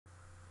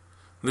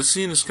The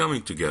scene is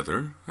coming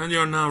together, and you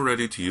are now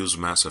ready to use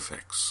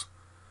MassFX.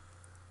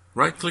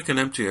 Right-click an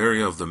empty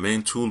area of the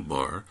main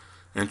toolbar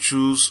and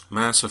choose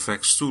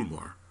MassFX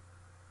Toolbar.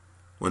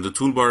 When the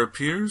toolbar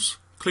appears,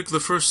 click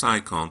the first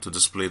icon to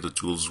display the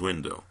Tools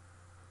window.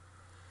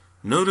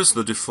 Notice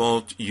the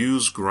default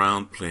Use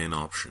Ground Plane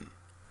option.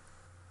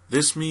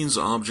 This means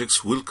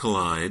objects will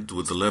collide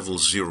with the level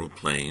 0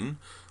 plane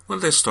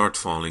when they start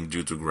falling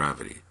due to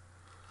gravity.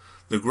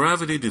 The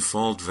gravity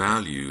default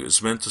value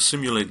is meant to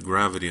simulate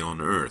gravity on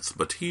Earth,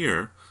 but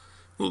here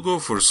we'll go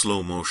for a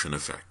slow motion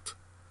effect.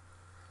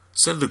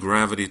 Set the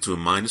gravity to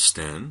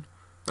 -10,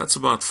 that's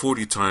about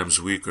 40 times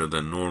weaker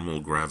than normal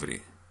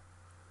gravity.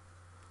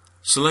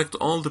 Select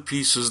all the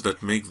pieces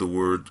that make the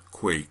word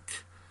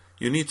quake.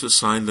 You need to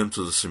assign them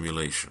to the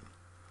simulation.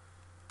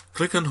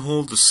 Click and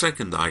hold the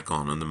second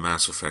icon on the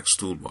MassFX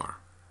toolbar.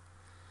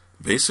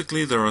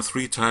 Basically, there are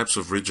three types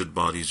of rigid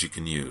bodies you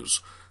can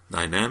use: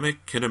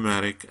 dynamic,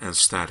 kinematic, and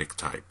static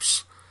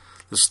types.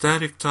 The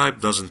static type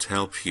doesn't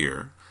help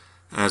here,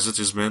 as it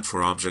is meant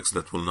for objects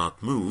that will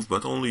not move,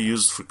 but only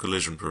used for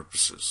collision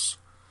purposes.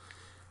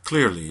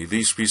 Clearly,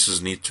 these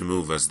pieces need to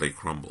move as they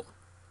crumble.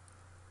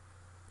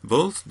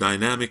 Both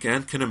dynamic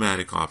and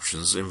kinematic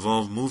options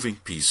involve moving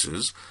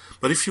pieces,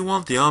 but if you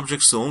want the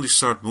objects to only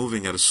start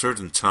moving at a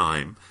certain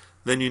time,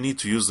 then you need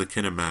to use the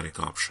kinematic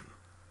option.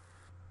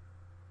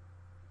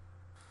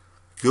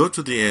 Go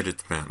to the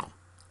Edit panel.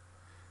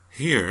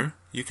 Here,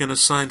 you can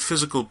assign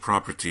physical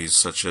properties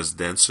such as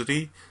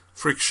density,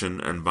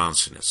 friction, and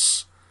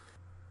bounciness.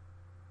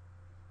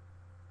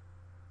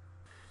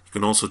 You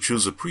can also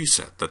choose a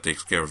preset that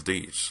takes care of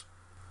these.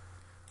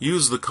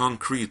 Use the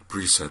concrete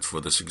preset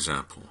for this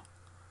example.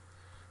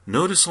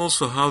 Notice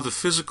also how the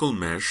physical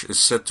mesh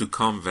is set to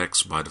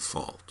convex by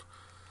default.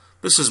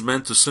 This is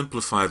meant to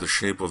simplify the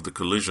shape of the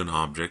collision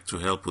object to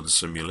help with the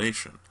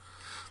simulation.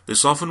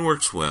 This often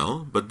works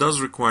well, but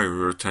does require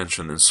your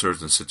attention in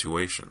certain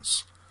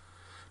situations.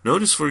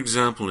 Notice, for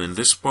example, in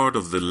this part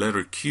of the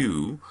letter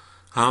Q,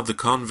 how the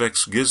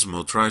convex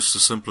gizmo tries to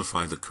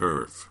simplify the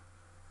curve.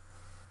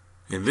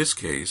 In this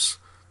case,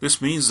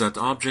 this means that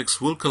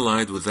objects will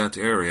collide with that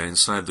area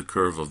inside the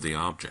curve of the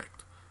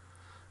object.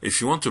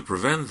 If you want to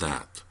prevent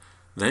that,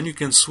 then you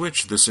can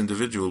switch this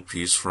individual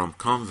piece from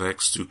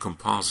convex to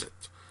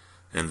composite,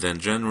 and then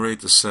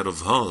generate a set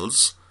of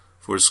hulls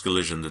for its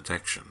collision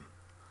detection.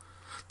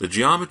 The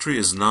geometry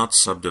is not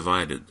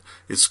subdivided,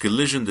 its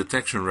collision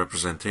detection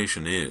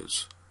representation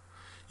is.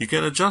 You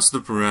can adjust the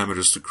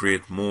parameters to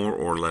create more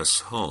or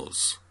less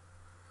hulls.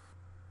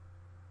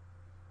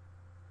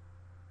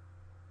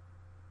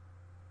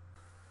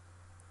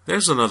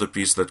 There's another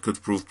piece that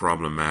could prove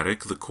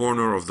problematic, the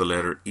corner of the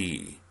letter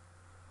E.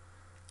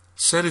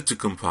 Set it to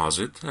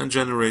composite and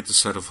generate a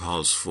set of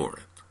hulls for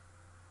it.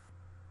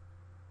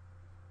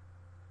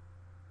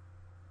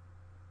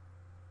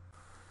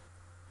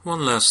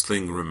 One last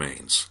thing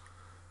remains.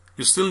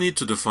 You still need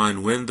to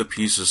define when the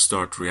pieces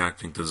start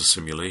reacting to the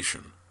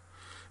simulation.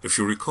 If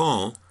you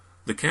recall,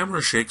 the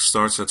camera shake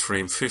starts at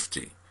frame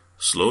 50,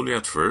 slowly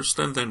at first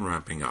and then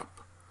ramping up.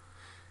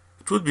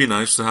 It would be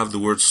nice to have the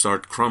word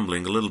start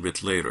crumbling a little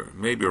bit later,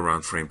 maybe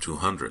around frame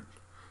 200.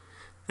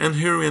 And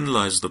herein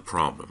lies the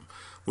problem.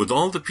 With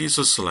all the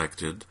pieces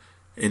selected,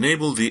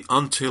 enable the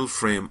Until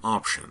Frame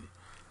option.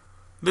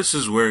 This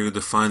is where you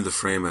define the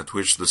frame at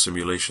which the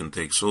simulation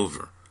takes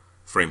over,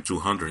 frame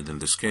 200 in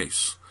this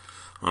case.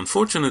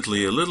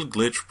 Unfortunately, a little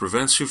glitch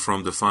prevents you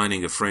from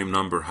defining a frame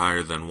number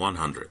higher than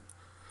 100.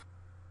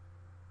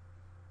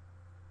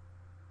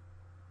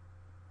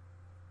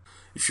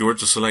 If you were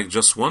to select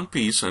just one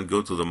piece and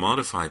go to the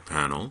Modify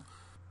panel,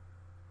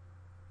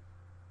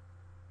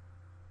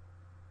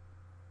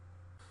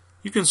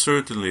 you can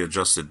certainly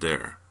adjust it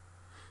there.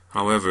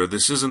 However,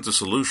 this isn't a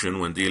solution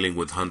when dealing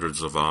with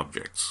hundreds of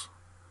objects.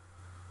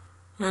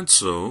 And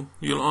so,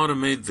 you'll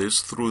automate this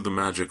through the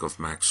magic of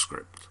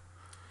MaxScript.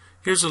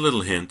 Here's a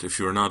little hint if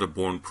you're not a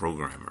born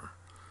programmer.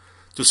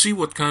 To see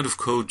what kind of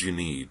code you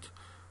need,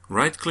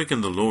 right-click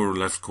in the lower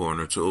left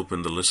corner to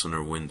open the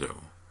Listener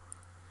window.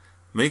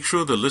 Make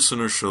sure the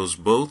Listener shows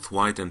both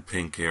white and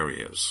pink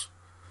areas.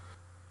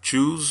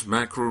 Choose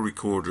Macro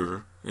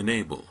Recorder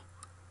Enable.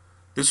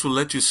 This will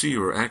let you see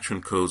your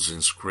action codes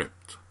in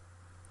script.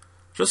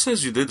 Just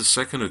as you did a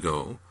second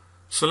ago,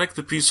 select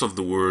a piece of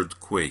the word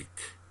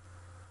quake.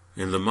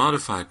 In the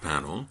Modify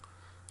panel,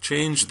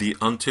 change the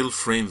Until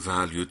Frame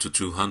value to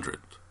 200.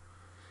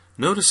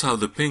 Notice how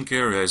the pink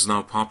area is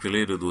now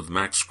populated with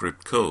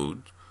MaxScript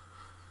code.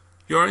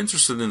 You are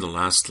interested in the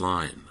last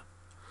line.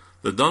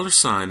 The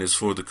 $sign is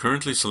for the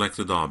currently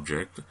selected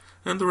object,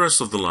 and the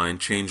rest of the line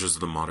changes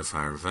the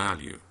modifier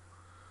value.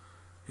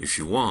 If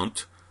you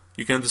want,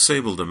 you can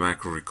disable the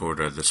macro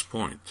recorder at this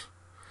point.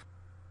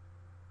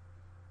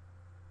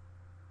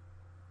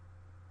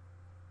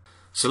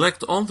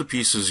 Select all the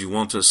pieces you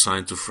want to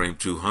assign to frame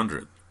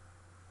 200.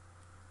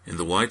 In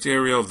the white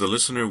area of the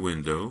Listener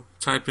window,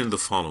 type in the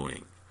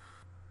following.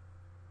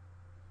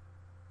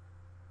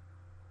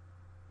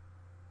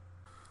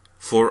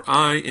 For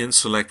I in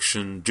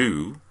selection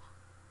do,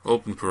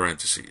 open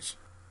parentheses.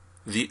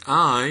 The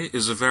I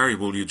is a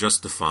variable you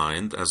just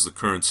defined as the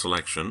current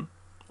selection,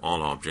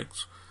 all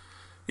objects.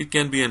 It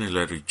can be any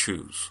letter you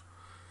choose.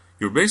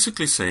 You're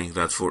basically saying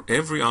that for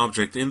every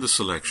object in the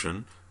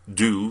selection,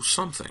 do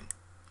something.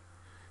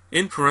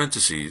 In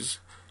parentheses,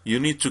 you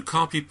need to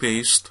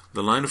copy-paste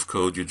the line of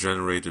code you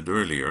generated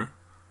earlier,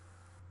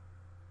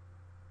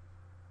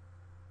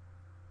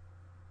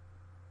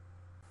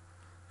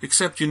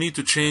 except you need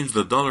to change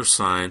the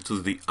 $sign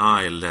to the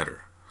I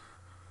letter,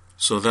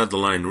 so that the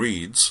line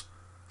reads,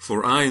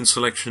 for I in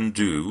selection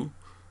do,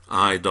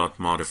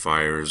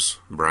 I.modifiers,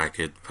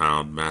 bracket,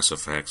 pound,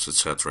 MassFX,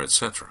 etc.,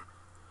 etc.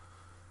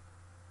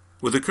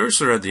 With the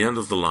cursor at the end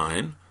of the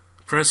line,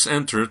 press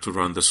Enter to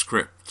run the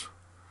script.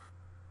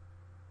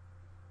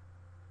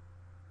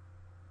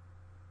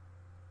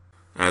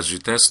 As you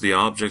test the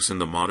objects in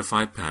the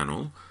Modify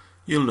panel,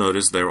 you'll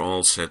notice they're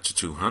all set to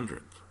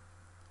 200.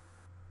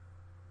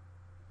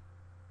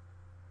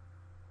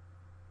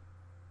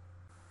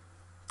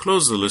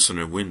 Close the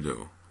Listener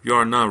window. You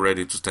are now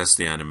ready to test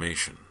the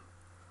animation.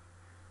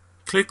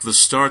 Click the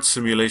Start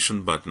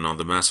Simulation button on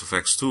the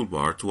MassFX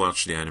toolbar to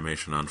watch the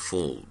animation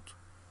unfold.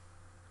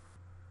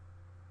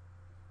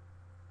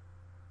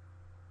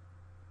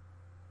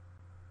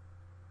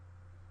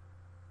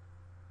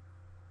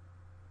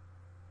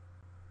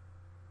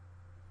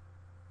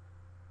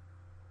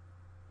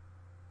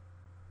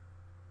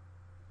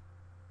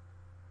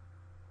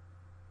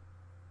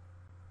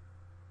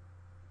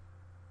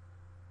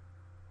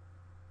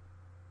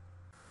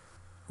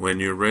 When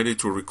you're ready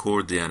to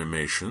record the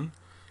animation,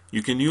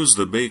 you can use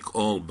the Bake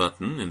All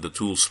button in the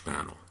Tools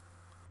panel.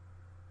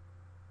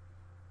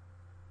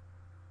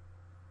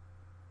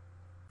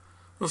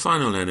 A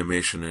final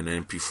animation in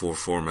MP4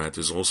 format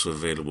is also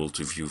available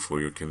to view for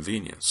your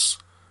convenience.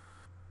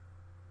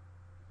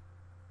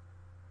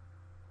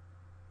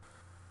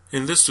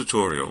 In this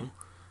tutorial,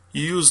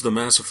 you use the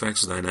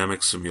MassFX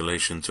dynamic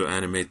simulation to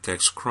animate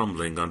text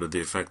crumbling under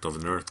the effect of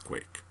an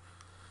earthquake.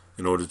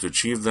 In order to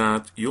achieve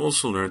that, you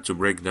also learn to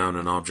break down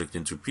an object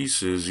into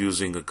pieces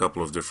using a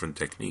couple of different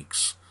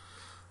techniques.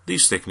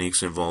 These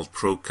techniques involve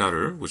Pro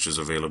Cutter, which is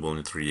available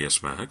in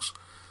 3ds Max.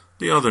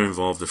 The other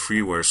involved a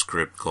freeware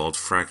script called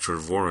Fracture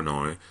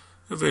Voronoi,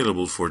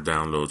 available for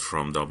download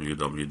from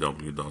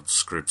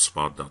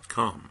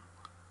www.scriptspot.com.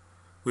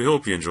 We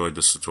hope you enjoyed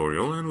this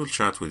tutorial and we'll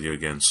chat with you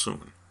again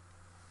soon.